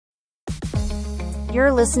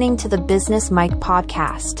You're listening to the Business Mike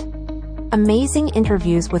podcast. Amazing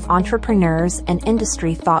interviews with entrepreneurs and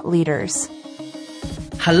industry thought leaders.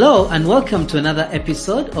 Hello and welcome to another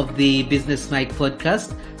episode of the Business Mike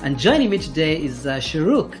podcast. And joining me today is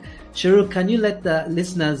Shorouk. Shorouk, can you let the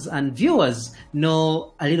listeners and viewers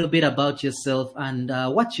know a little bit about yourself and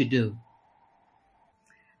what you do?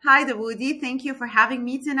 Hi, Dawoodi. Thank you for having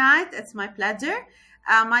me tonight. It's my pleasure.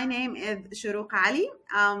 My name is Shorouk Ali.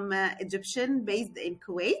 I'm Egyptian based in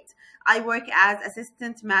Kuwait. I work as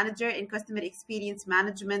Assistant Manager in Customer Experience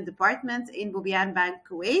Management Department in Bubiyan Bank,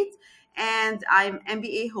 Kuwait. And I'm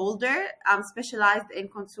MBA holder. I'm specialized in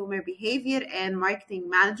consumer behavior and marketing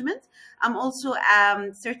management. I'm also a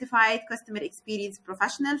certified customer experience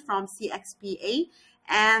professional from CXPA.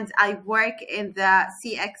 And I work in the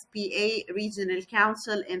CXPA Regional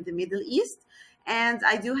Council in the Middle East. And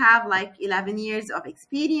I do have like 11 years of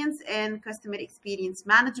experience in customer experience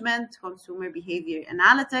management, consumer behavior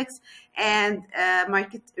analytics, and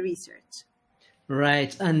market research.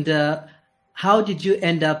 Right. And how did you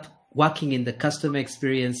end up working in the customer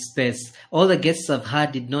experience space? All the guests I've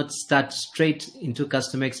had did not start straight into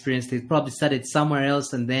customer experience. They probably started somewhere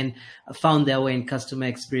else and then found their way in customer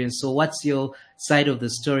experience. So what's your side of the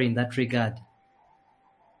story in that regard?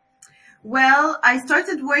 Well, I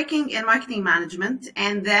started working in marketing management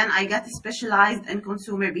and then I got specialized in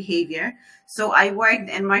consumer behavior. So I worked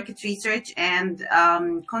in market research and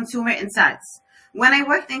consumer insights. When I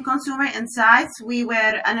worked in consumer insights, we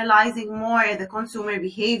were analyzing more the consumer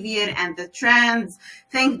behavior and the trends,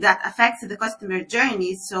 things that affects the customer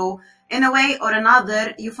journey. So in a way or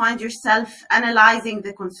another, you find yourself analyzing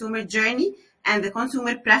the consumer journey and the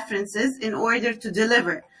consumer preferences in order to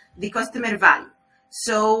deliver the customer value.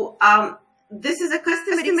 So this is a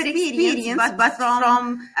customer experience, but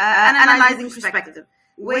from an analyzing perspective.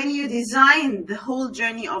 When you design the whole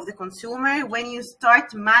journey of the consumer, when you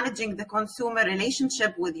start managing the consumer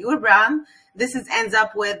relationship with your brand, this ends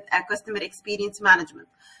up with a customer experience management.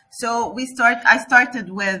 So I started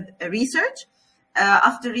with research.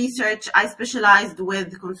 After research, I specialized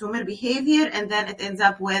with consumer behavior, and then it ends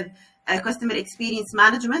up with customer experience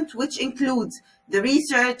management, which includes the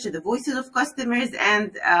research, the voices of customers,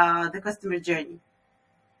 and the customer journey.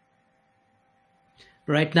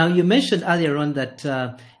 Right. Now, you mentioned earlier on that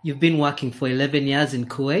you've been working for 11 years in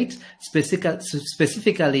Kuwait,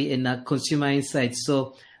 specifically in consumer insights.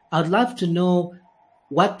 So I'd love to know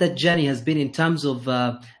what that journey has been in terms of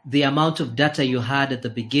the amount of data you had at the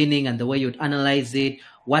beginning and the way you'd analyze it,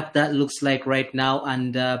 what that looks like right now,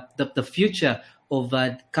 and the future of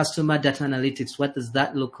customer data analytics. What does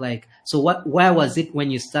that look like? So where was it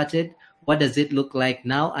when you started? What does it look like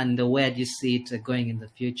now? And where do you see it going in the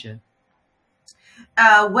future?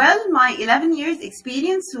 Well, my 11 years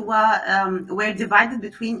experience were divided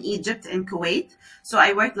between Egypt and Kuwait. So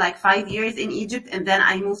I worked like 5 years in Egypt and then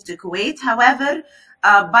I moved to Kuwait. However,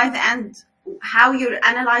 by the end, how you're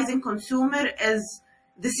analyzing consumer is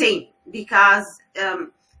the same because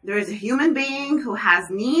there is a human being who has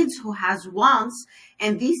needs, who has wants,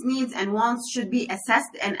 and these needs and wants should be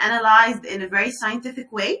assessed and analyzed in a very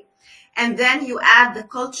scientific way. And then you add the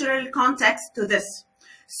cultural context to this.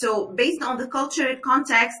 So based on the cultural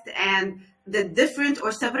context and the different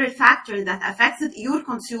or several factors that affected your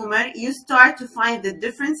consumer, you start to find the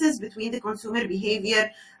differences between the consumer behavior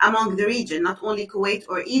among the region, not only Kuwait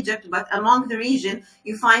or Egypt, but among the region,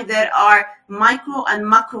 you find there are micro and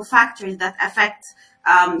macro factors that affect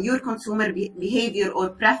your consumer behavior or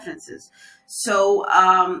preferences. So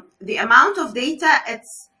the amount of data,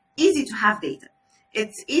 it's easy to have data.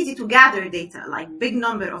 It's easy to gather data, like big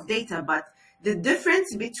number of data, but the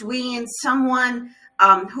difference between someone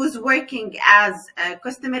who's working as a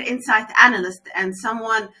customer insight analyst and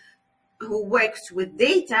someone who works with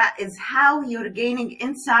data is how you're gaining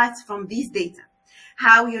insights from these data,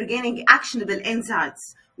 how you're gaining actionable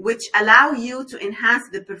insights, which allow you to enhance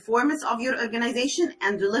the performance of your organization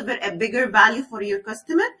and deliver a bigger value for your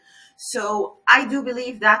customer. So I do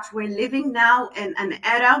believe that we're living now in an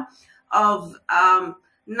era of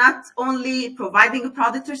not only providing a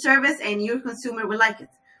product or service and your consumer will like it.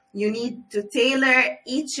 You need to tailor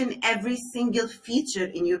each and every single feature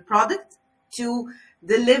in your product to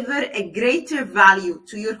deliver a greater value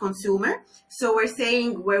to your consumer. So we're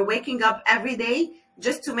saying we're waking up every day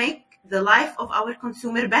just to make the life of our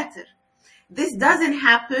consumer better. This doesn't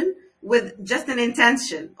happen with just an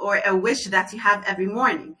intention or a wish that you have every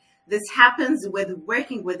morning. This happens with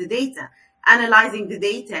working with the data, analyzing the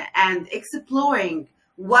data and exploring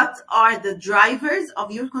what are the drivers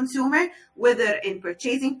of your consumer, whether in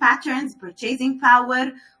purchasing patterns, purchasing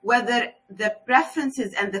power, whether the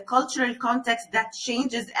preferences and the cultural context that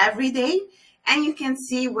changes every day, And you can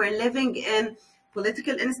see we're living in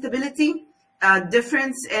political instability,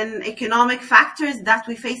 difference in economic factors that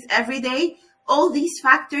we face every day. All these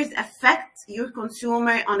factors affect your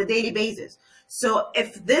consumer on a daily basis. So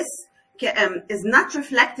if this is not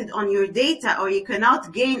reflected on your data, or you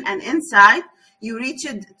cannot gain an insight, you reach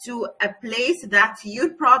it to a place that your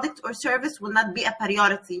product or service will not be a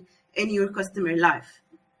priority in your customer life.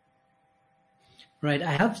 Right.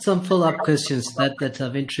 I have some follow-up questions that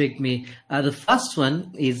have intrigued me. The first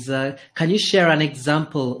one is, can you share an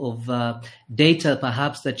example of data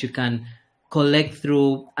perhaps that you can collect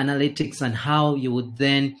through analytics, and how you would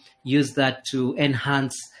then use that to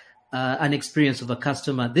enhance an experience of a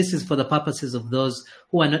customer? This is for the purposes of those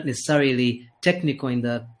who are not necessarily technical in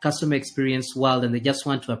the customer experience world, and they just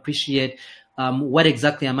want to appreciate what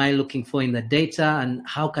exactly am I looking for in the data, and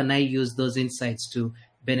how can I use those insights to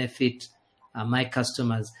benefit my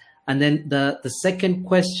customers. And then the second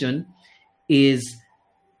question is,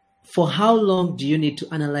 for how long do you need to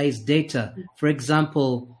analyze data? For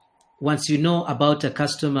example, once you know about a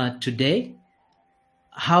customer today,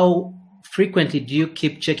 how frequently do you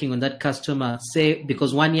keep checking on that customer? Say,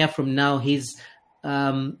 because 1 year from now, his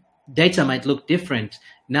data might look different.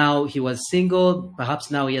 Now he was single,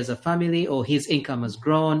 perhaps now he has a family, or his income has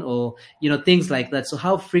grown, or, things like that. So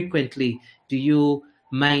how frequently do you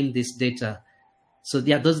mine this data? So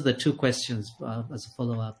yeah, those are the two questions as a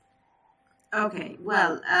follow-up. Okay,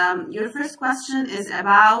 well, your first question is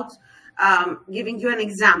about giving you an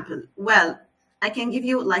example. Well, I can give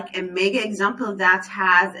you like a mega example that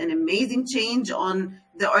has an amazing change on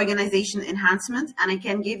the organization enhancement, and I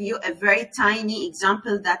can give you a very tiny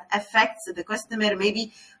example that affects the customer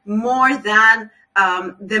maybe more than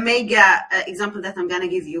the mega example that I'm going to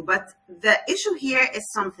give you. But the issue here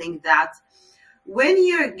is something that when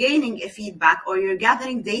you're gaining a feedback or you're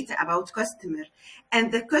gathering data about customer,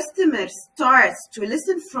 and the customer starts to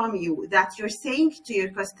listen from you, that you're saying to your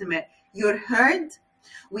customer, you're heard,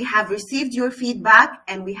 we have received your feedback,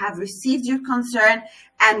 and we have received your concern,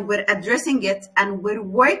 and we're addressing it, and we're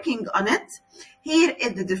working on it. Here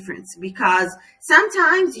is the difference, because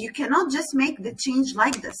sometimes you cannot just make the change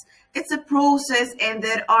like this. It's a process, and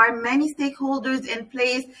there are many stakeholders in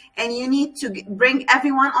place, and you need to bring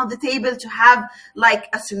everyone on the table to have like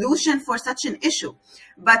a solution for such an issue.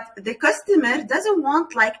 But the customer doesn't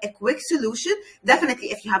want like a quick solution.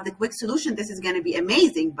 Definitely, if you have the quick solution, this is going to be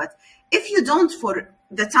amazing. But if you don't, for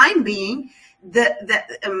the time being,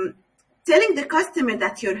 telling the customer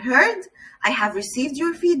that you're heard, I have received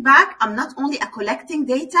your feedback. I'm not only collecting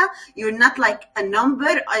data. You're not like a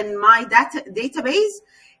number in my database.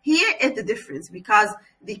 Here is the difference, because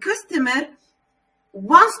the customer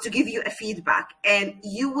wants to give you a feedback, and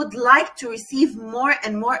you would like to receive more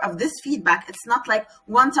and more of this feedback. It's not like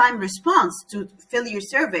one-time response to fill your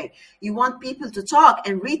survey. You want people to talk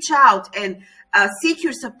and reach out and seek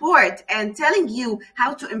your support and telling you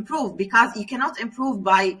how to improve, because you cannot improve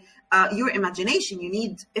by your imagination. You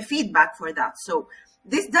need a feedback for that. So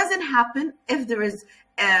this doesn't happen if there is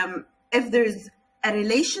a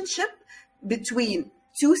relationship between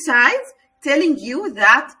two sides telling you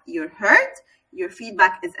that you're heard, your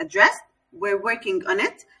feedback is addressed, we're working on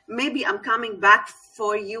it. Maybe I'm coming back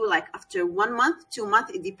for you like after 1 month, 2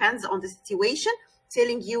 months, it depends on the situation,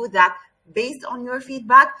 telling you that based on your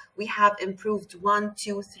feedback, we have improved 1,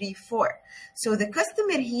 2, 3, 4. So the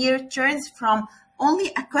customer here turns from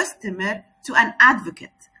only a customer to an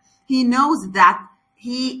advocate. He knows that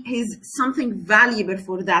he is something valuable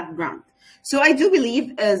for that brand. So I do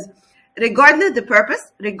believe is, regardless the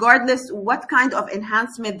purpose, regardless what kind of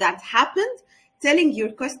enhancement that happened, telling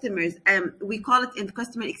your customers, we call it in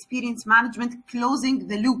customer experience management, closing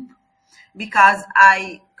the loop, because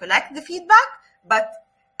I collect the feedback, but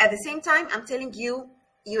at the same time, I'm telling you,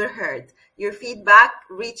 you're heard. Your feedback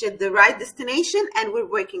reached the right destination, and we're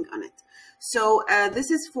working on it. So this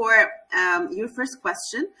is for your first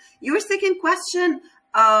question. Your second question,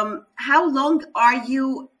 how long are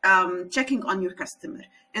you checking on your customer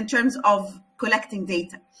in terms of collecting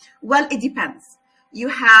data? Well, it depends. You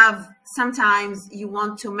have, sometimes you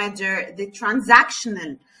want to measure the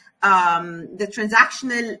transactional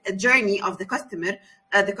journey of the customer.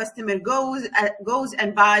 The customer goes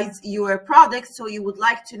and buys your product, so you would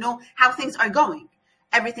like to know how things are going.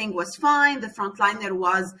 Everything was fine. The frontliner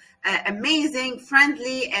was amazing,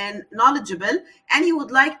 friendly, and knowledgeable. And you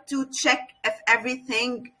would like to check if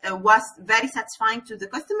everything was very satisfying to the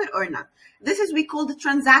customer or not. This is, we call the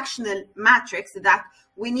transactional matrix, that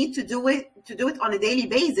we need to do it on a daily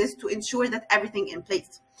basis to ensure that everything in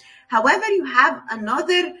place. However, you have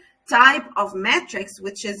another type of metrics,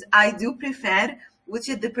 which is, I do prefer, which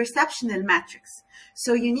is the perceptional matrix.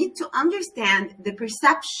 So you need to understand the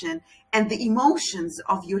perception and the emotions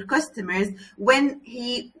of your customers when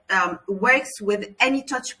he works with any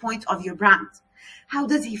touch point of your brand. How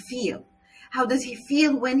does he feel? How does he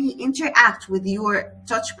feel when he interacts with your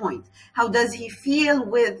touch point? How does he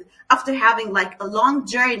feel after having like a long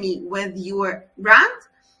journey with your brand?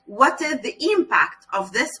 What is the impact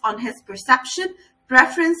of this on his perception,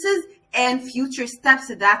 preferences, and future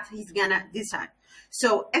steps that he's gonna decide?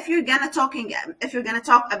 So if you're gonna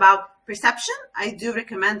talk about perception, I do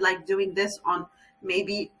recommend like doing this on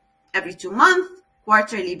maybe every 2 months,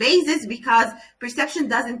 quarterly basis, because perception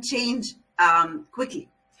doesn't change quickly.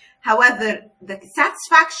 However, the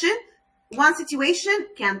satisfaction, one situation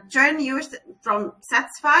can turn you from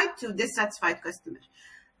satisfied to dissatisfied customer.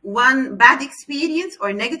 One bad experience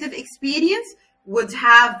or negative experience would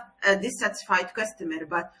have a dissatisfied customer,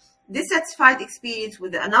 but dissatisfied experience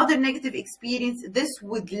with another negative experience, this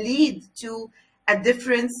would lead to a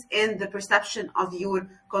difference in the perception of your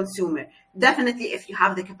consumer. Definitely, if you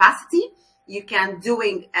have the capacity, you can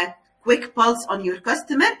doing a quick pulse on your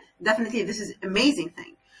customer. Definitely, this is an amazing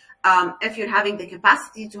thing. If you're having the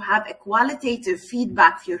capacity to have a qualitative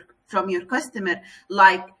feedback from your customer,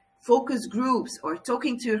 like focus groups or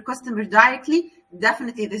talking to your customer directly,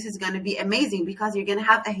 definitely this is going to be amazing because you're going to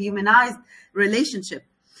have a humanized relationship.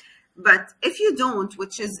 But if you don't,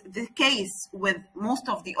 which is the case with most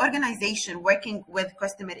of the organization working with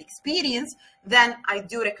customer experience, then I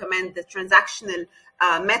do recommend the transactional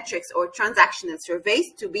metrics or transactional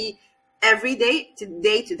surveys to be every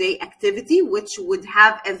day-to-day activity, which would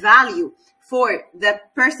have a value for the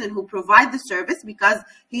person who provides the service because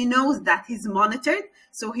he knows that he's monitored.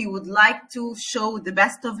 So he would like to show the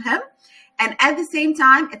best of him. And at the same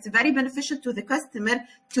time, it's very beneficial to the customer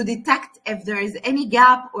to detect if there is any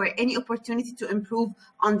gap or any opportunity to improve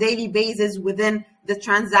on daily basis within the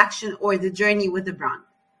transaction or the journey with the brand.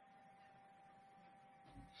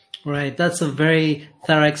 Right, that's a very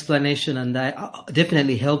thorough explanation and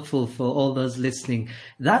definitely helpful for all those listening.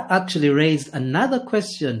 That actually raised another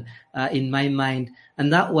question in my mind,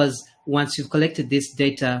 and that was, once you've collected this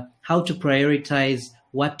data, how to prioritize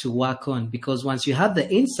what to work on, because once you have the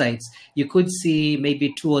insights, you could see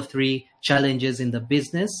maybe 2 or 3 challenges in the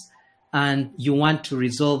business and you want to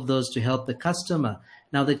resolve those to help the customer.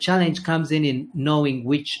 Now, the challenge comes in knowing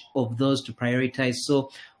which of those to prioritize.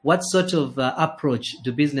 So what sort of approach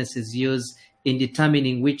do businesses use in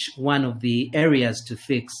determining which one of the areas to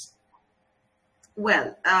fix?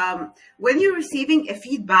 Well, when you're receiving a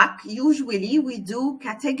feedback, usually we do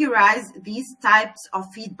categorize these types of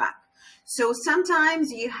feedback. So sometimes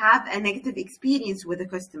you have a negative experience with a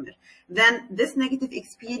customer. Then this negative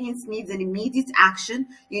experience needs an immediate action.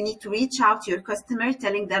 You need to reach out to your customer,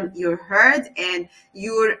 telling them you're heard and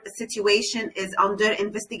your situation is under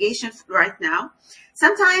investigation right now.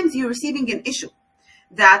 Sometimes you're receiving an issue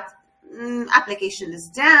that application is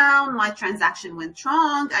down, my transaction went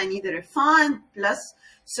wrong, I need a refund, plus.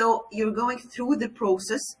 So you're going through the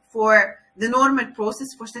process for the normal process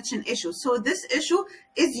for such an issue. So this issue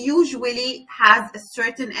is usually has a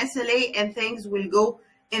certain SLA and things will go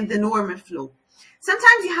in the normal flow.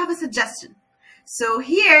 Sometimes you have a suggestion. So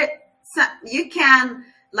here you can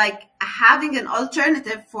like having an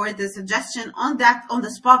alternative for the suggestion on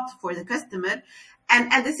the spot for the customer.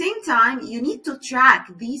 And at the same time, you need to track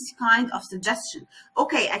these kind of suggestions.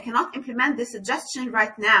 Okay, I cannot implement this suggestion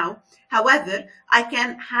right now. However, I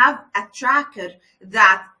can have a tracker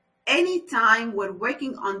that anytime we're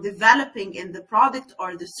working on developing in the product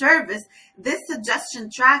or the service, this suggestion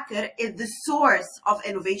tracker is the source of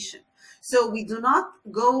innovation. So we do not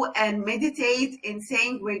go and meditate in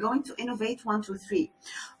saying we're going to innovate 1, 2, 3,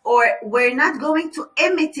 or we're not going to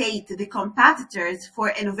imitate the competitors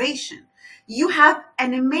for innovation. You have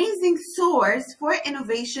an amazing source for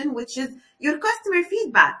innovation, which is your customer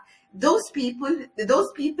feedback. Those people,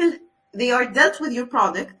 they are dealt with your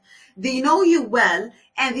product, they know you well,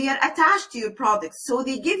 and they are attached to your product. So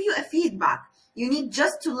they give you a feedback. You need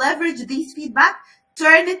just to leverage these feedback,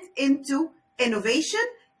 turn it into innovation,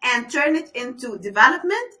 and turn it into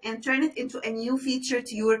development, and turn it into a new feature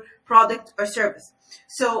to your product or service.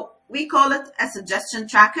 So we call it a suggestion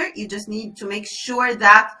tracker. You just need to make sure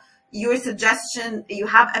that your suggestion, you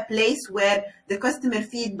have a place where the customer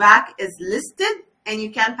feedback is listed and you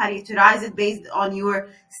can prioritize it based on your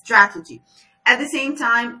strategy. At the same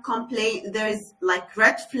time, there's like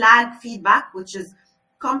red flag feedback, which is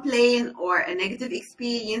complaint or a negative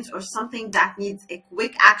experience or something that needs a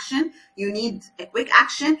quick action. You need a quick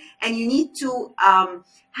action and you need to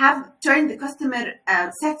turn the customer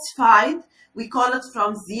satisfied. We call it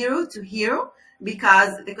from 0 to hero.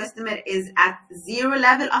 because the customer is at zero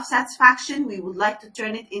level of satisfaction. We would like to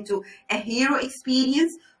turn it into a hero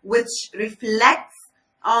experience, which reflects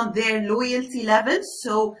on their loyalty levels.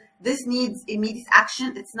 So this needs immediate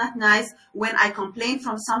action. It's not nice when I complain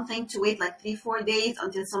from something to wait like 3-4 days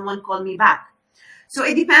until someone called me back. So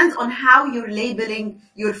it depends on how you're labeling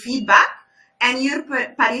your feedback, and you're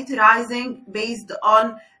prioritizing based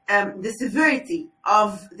on the severity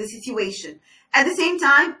of the situation. At the same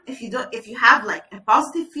time, if you have like a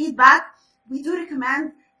positive feedback, we do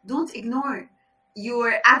recommend, don't ignore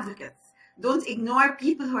your advocates. Don't ignore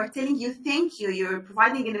people who are telling you thank you, you're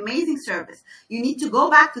providing an amazing service. You need to go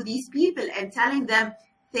back to these people and telling them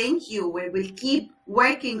thank you. We will keep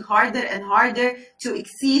working harder and harder to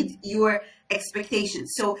exceed your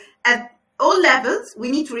expectations. So at all levels, we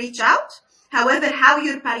need to reach out. However, how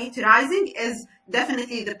you're prioritizing is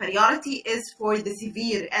definitely the priority is for the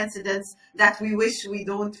severe incidents that we wish we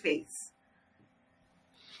don't face.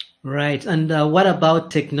 Right. And what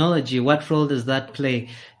about technology? What role does that play?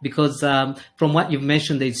 Because from what you've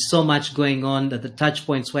mentioned, there's so much going on, that the touch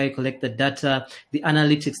points where you collect the data, the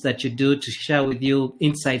analytics that you do to share with you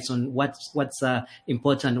insights on what's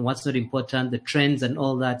important and what's not important, the trends and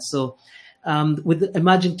all that. So with the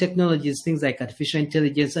emerging technologies, things like artificial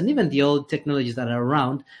intelligence and even the old technologies that are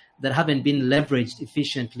around that haven't been leveraged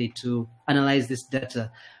efficiently to analyze this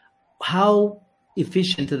data, how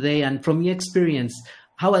efficient are they? And from your experience,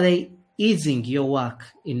 how are they easing your work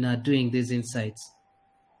in doing these insights?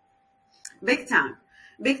 Big time,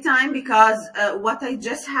 because what I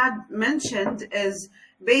just had mentioned is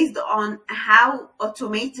based on how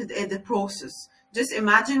automated is the process. Just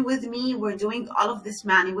imagine with me, we're doing all of this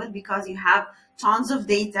manual because you have tons of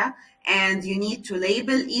data and you need to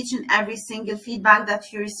label each and every single feedback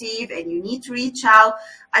that you receive, and you need to reach out.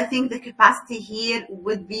 I think the capacity here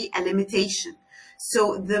would be a limitation.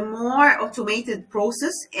 So the more automated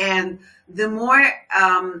process and the more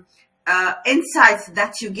insights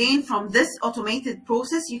that you gain from this automated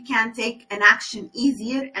process, you can take an action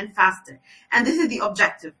easier and faster. And this is the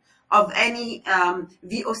objective of any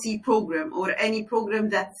VOC program or any program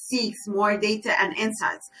that seeks more data and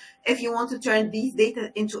insights. If you want to turn these data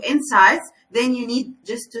into insights, then you need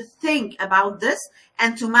just to think about this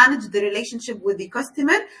and to manage the relationship with the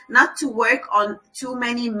customer, not to work on too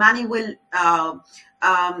many manual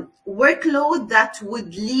workload that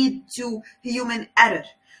would lead to human error.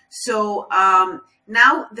 So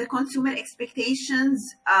now the consumer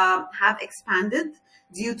expectations have expanded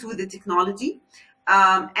due to the technology.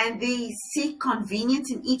 And they seek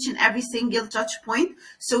convenience in each and every single touch point.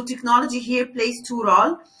 So technology here plays two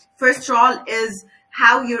roles. First role is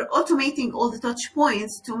how you're automating all the touch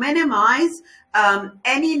points to minimize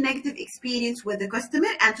any negative experience with the customer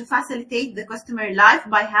and to facilitate the customer life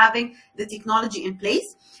by having the technology in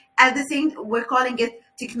place. At the same, we're calling it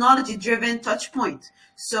technology-driven touch point.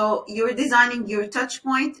 So you're designing your touch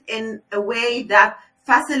point in a way that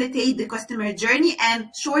facilitate the customer journey and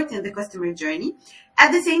shorten the customer journey.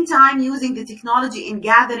 At the same time, using the technology in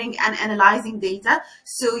gathering and analyzing data.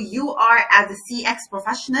 So you are, as a CX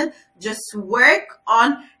professional, just work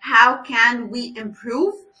on how can we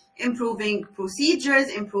improving procedures,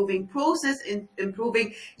 improving process,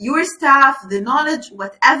 improving your staff, the knowledge,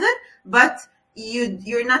 whatever, but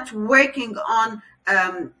you're not working on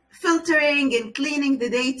filtering and cleaning the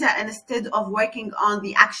data instead of working on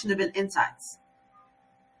the actionable insights.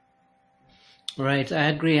 Right, I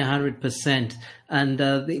agree 100%. And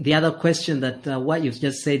the other question that what you've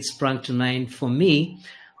just said sprung to mind for me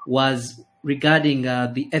was regarding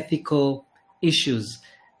the ethical issues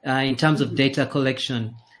in terms of data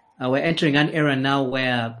collection. We're entering an era now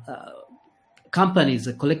where companies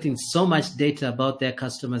are collecting so much data about their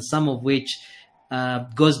customers, some of which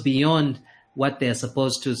goes beyond what they're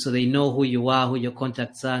supposed to. So they know who you are, who your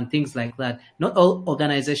contacts are, and things like that. Not all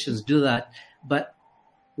organizations do that, but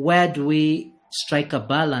where do we strike a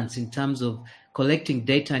balance in terms of collecting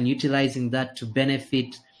data and utilizing that to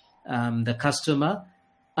benefit the customer,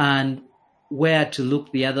 and where to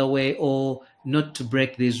look the other way or not to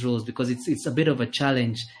break these rules? Because it's a bit of a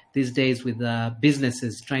challenge these days with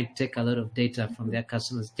businesses trying to take a lot of data from their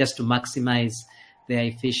customers just to maximize their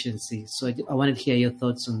efficiency. So I wanted to hear your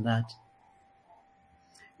thoughts on that.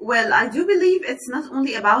 Well, I do believe it's not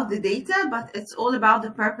only about the data, but it's all about the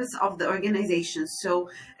purpose of the organization. So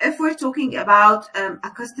if we're talking about a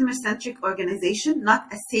customer-centric organization,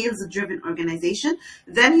 not a sales-driven organization,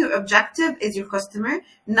 then your objective is your customer,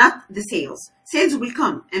 not the sales. Sales will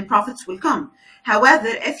come and profits will come. However,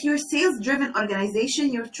 if you're a sales-driven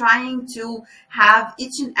organization, you're trying to have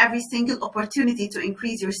each and every single opportunity to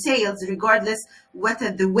increase your sales, regardless what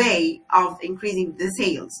are the way of increasing the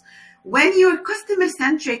sales. When you're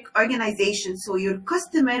customer-centric organization, so your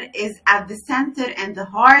customer is at the center and the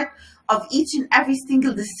heart of each and every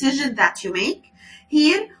single decision that you make,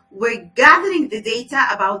 here we're gathering the data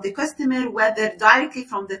about the customer, whether directly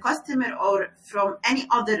from the customer or from any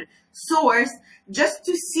other source, just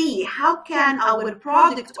to see how can our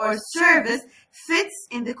product or service fits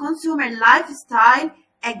in the consumer lifestyle,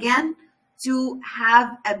 again, to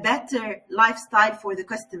have a better lifestyle for the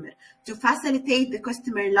customer, to facilitate the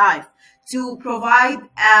customer life, to provide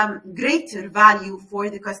greater value for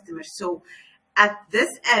the customer. So at this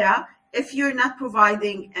era, if you're not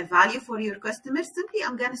providing a value for your customers, simply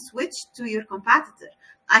I'm going to switch to your competitor.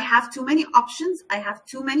 I have too many options. I have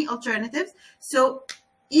too many alternatives. So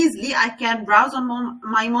easily I can browse on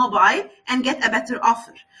my mobile and get a better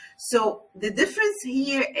offer. So the difference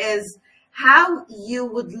here is how you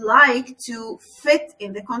would like to fit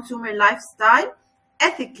in the consumer lifestyle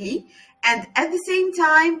ethically, and at the same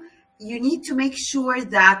time you need to make sure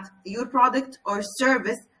that your product or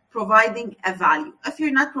service providing a value. If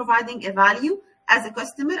you're not providing a value as a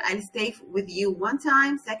customer, I'll stay with you one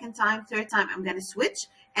time, second time, third time, I'm going to switch,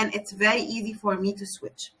 and it's very easy for me to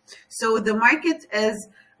switch. So the market is,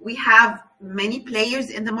 we have many players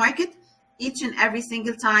in the market. Each and every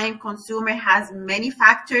single time, consumer has many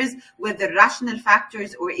factors, whether rational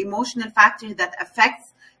factors or emotional factors that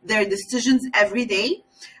affects their decisions every day.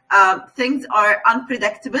 Things are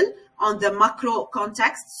unpredictable on the macro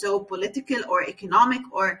context, so political or economic,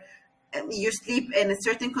 or you sleep in a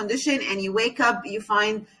certain condition and you wake up, you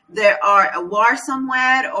find there are a war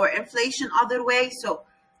somewhere or inflation other way. So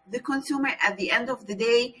the consumer at the end of the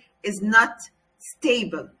day is not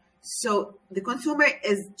stable. So the consumer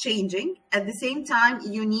is changing. At the same time,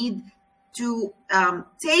 you need to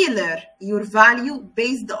tailor your value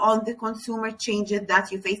based on the consumer changes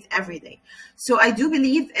that you face every day. So I do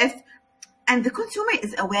believe and the consumer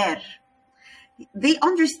is aware. They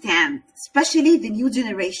understand, especially the new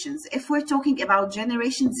generations. If we're talking about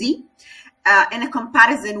Generation Z, in a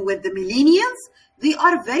comparison with the millennials, they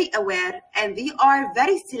are very aware and they are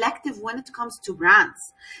very selective when it comes to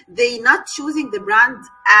brands. They're not choosing the brand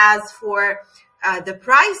as for the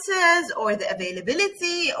prices or the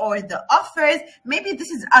availability or the offers. Maybe this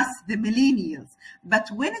is us, the millennials. But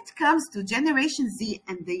when it comes to Generation Z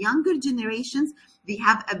and the younger generations, they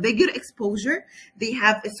have a bigger exposure. They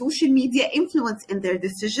have a social media influence in their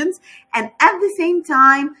decisions. And at the same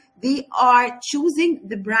time, they are choosing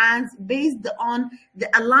the brands based on the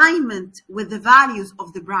alignment with the values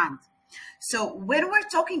of the brand. So when we're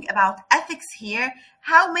talking about ethics here,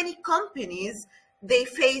 how many companies they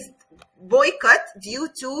faced boycott due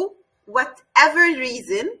to whatever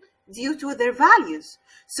reason, due to their values.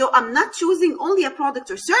 So I'm not choosing only a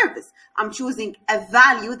product or service. I'm choosing a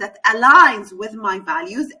value that aligns with my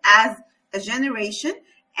values as a generation.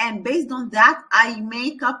 And based on that, I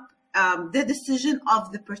make up the decision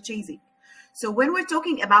of the purchasing. So when we're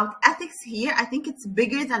talking about ethics here, I think it's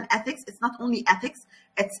bigger than ethics. It's not only ethics,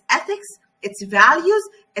 it's values,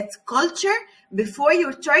 it's culture. Before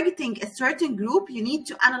you're targeting a certain group, you need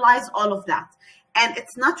to analyze all of that. And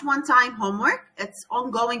it's not one-time homework, it's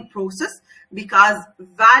ongoing process, because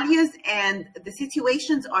values and the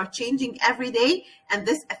situations are changing every day, and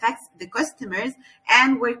this affects the customers.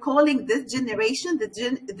 And we're calling this generation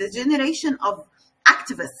the generation of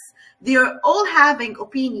activists. They are all having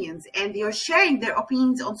opinions and they are sharing their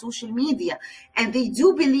opinions on social media. And they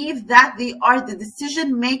do believe that they are the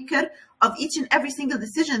decision maker of each and every single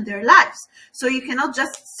decision in their lives. So you cannot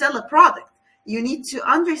just sell a product. You need to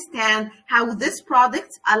understand how this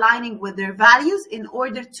product aligning with their values in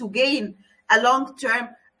order to gain a long-term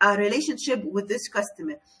relationship with this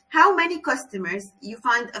customer. How many customers, you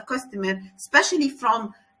find a customer, especially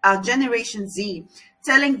from Generation Z,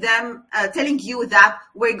 telling you that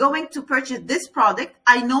we're going to purchase this product.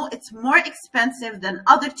 I know it's more expensive than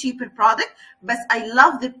other cheaper product, but I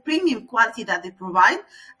love the premium quality that they provide.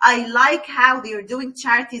 I like how they are doing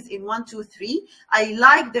charities in 1, 2, 3. I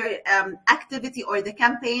like their activity or the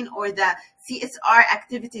campaign or the CSR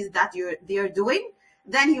activities that they are doing.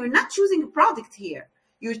 Then you're not choosing a product here.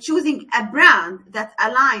 You're choosing a brand that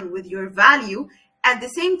aligns with your value. At the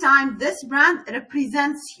same time, this brand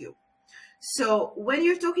represents you. So when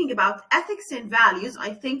you're talking about ethics and values,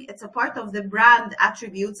 I think it's a part of the brand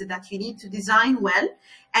attributes that you need to design well.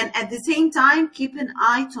 And at the same time, keep an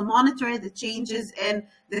eye to monitor the changes in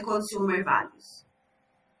the consumer values.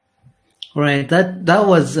 Right. That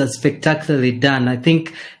was spectacularly done. I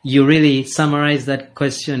think you really summarized that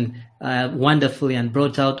question wonderfully and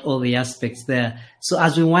brought out all the aspects there. So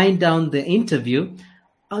as we wind down the interview,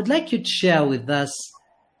 I would like you to share with us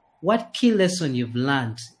what key lesson you've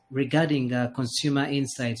learned regarding consumer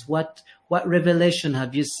insights? What revelation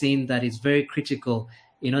have you seen that is very critical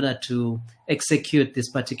in order to execute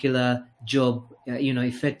this particular job,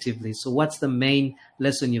 effectively? So what's the main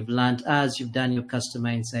lesson you've learned as you've done your customer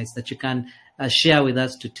insights that you can share with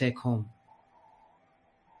us to take home?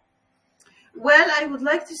 Well, I would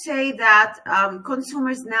like to say that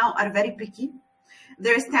consumers now are very picky.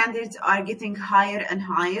 Their standards are getting higher and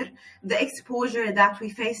higher. The exposure that we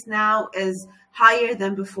face now is higher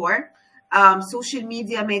than before. Social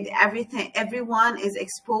media made everyone is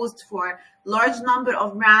exposed for large number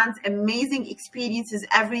of brands, amazing experiences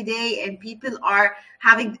every day, and people are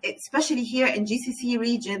having, especially here in GCC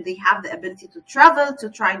region, they have the ability to travel, to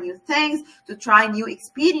try new things, to try new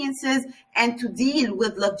experiences, and to deal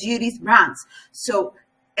with luxurious brands. So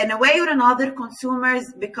in a way or another,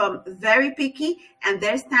 consumers become very picky and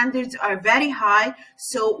their standards are very high.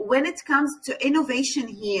 So when it comes to innovation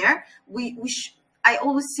here, I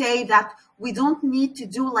always say that we don't need to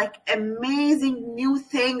do like amazing new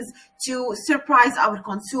things to surprise our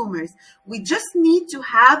consumers. We just need to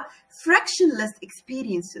have frictionless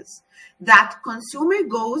experiences that consumer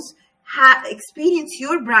goes, experience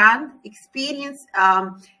your brand, experience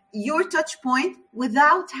your touch point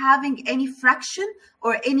without having any friction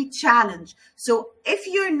or any challenge. So if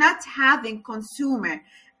you're not having consumer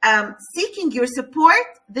seeking your support,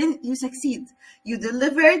 then you succeed. You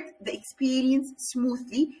delivered the experience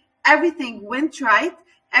smoothly. Everything went right.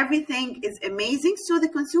 Everything is amazing. So the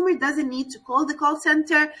consumer doesn't need to call the call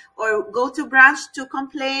center or go to branch to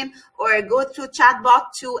complain or go to a chatbot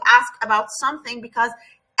to ask about something, because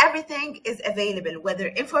everything is available, whether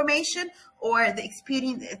information or the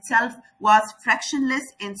experience itself was frictionless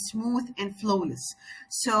and smooth and flawless.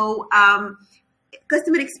 So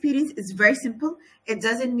customer experience is very simple. It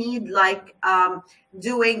doesn't need like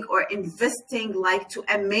doing or investing like to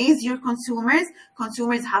amaze your consumers.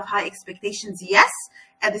 Consumers have high expectations, yes.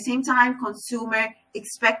 At the same time, consumer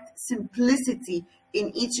expect simplicity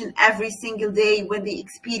in each and every single day when they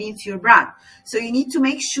experience your brand. So you need to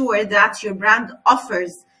make sure that your brand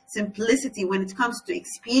offers simplicity when it comes to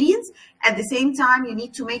experience. At the same time, you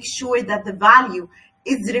need to make sure that the value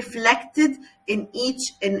is reflected in each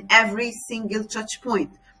and every single touch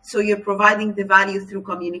point. So you're providing the value through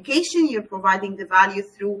communication, you're providing the value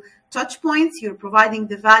through touch points, you're providing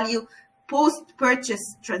the value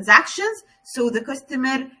post-purchase transactions. So the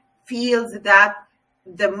customer feels that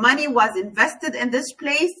the money was invested in this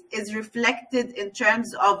place is reflected in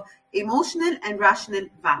terms of emotional and rational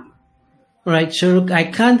value. All right, Shorouk, I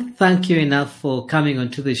can't thank you enough for coming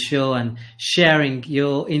onto the show and sharing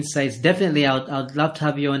your insights. Definitely, I'd love to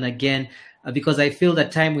have you on again because I feel the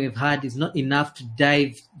time we've had is not enough to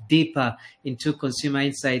dive deeper into consumer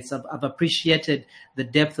insights. I've appreciated the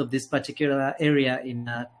depth of this particular area in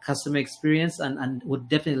customer experience and would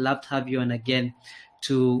definitely love to have you on again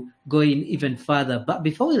to go in even further. But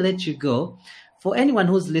before we let you go, for anyone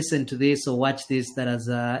who's listened to this or watched this that has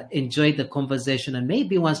enjoyed the conversation and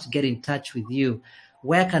maybe wants to get in touch with you,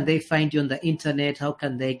 where can they find you on the internet? How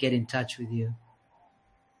can they get in touch with you?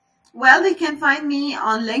 Well, they can find me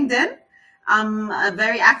on LinkedIn. I'm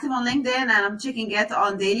very active on LinkedIn and I'm checking it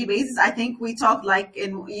on daily basis. I think we talked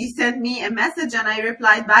you sent me a message and I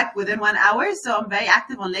replied back within 1 hour. So I'm very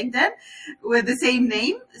active on LinkedIn with the same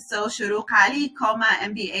name. So Shorouk Ali,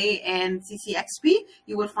 MBA and CCXP.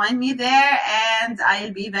 You will find me there and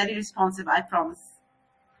I'll be very responsive, I promise.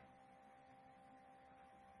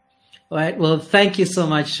 All right. Well, thank you so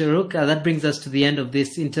much, Shorouk. That brings us to the end of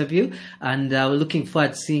this interview and we're looking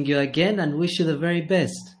forward to seeing you again and wish you the very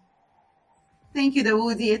best. Thank you,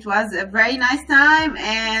 Dawoodi. It was a very nice time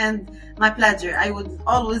and my pleasure. I would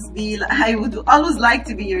always like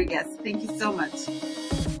to be your guest. Thank you so much.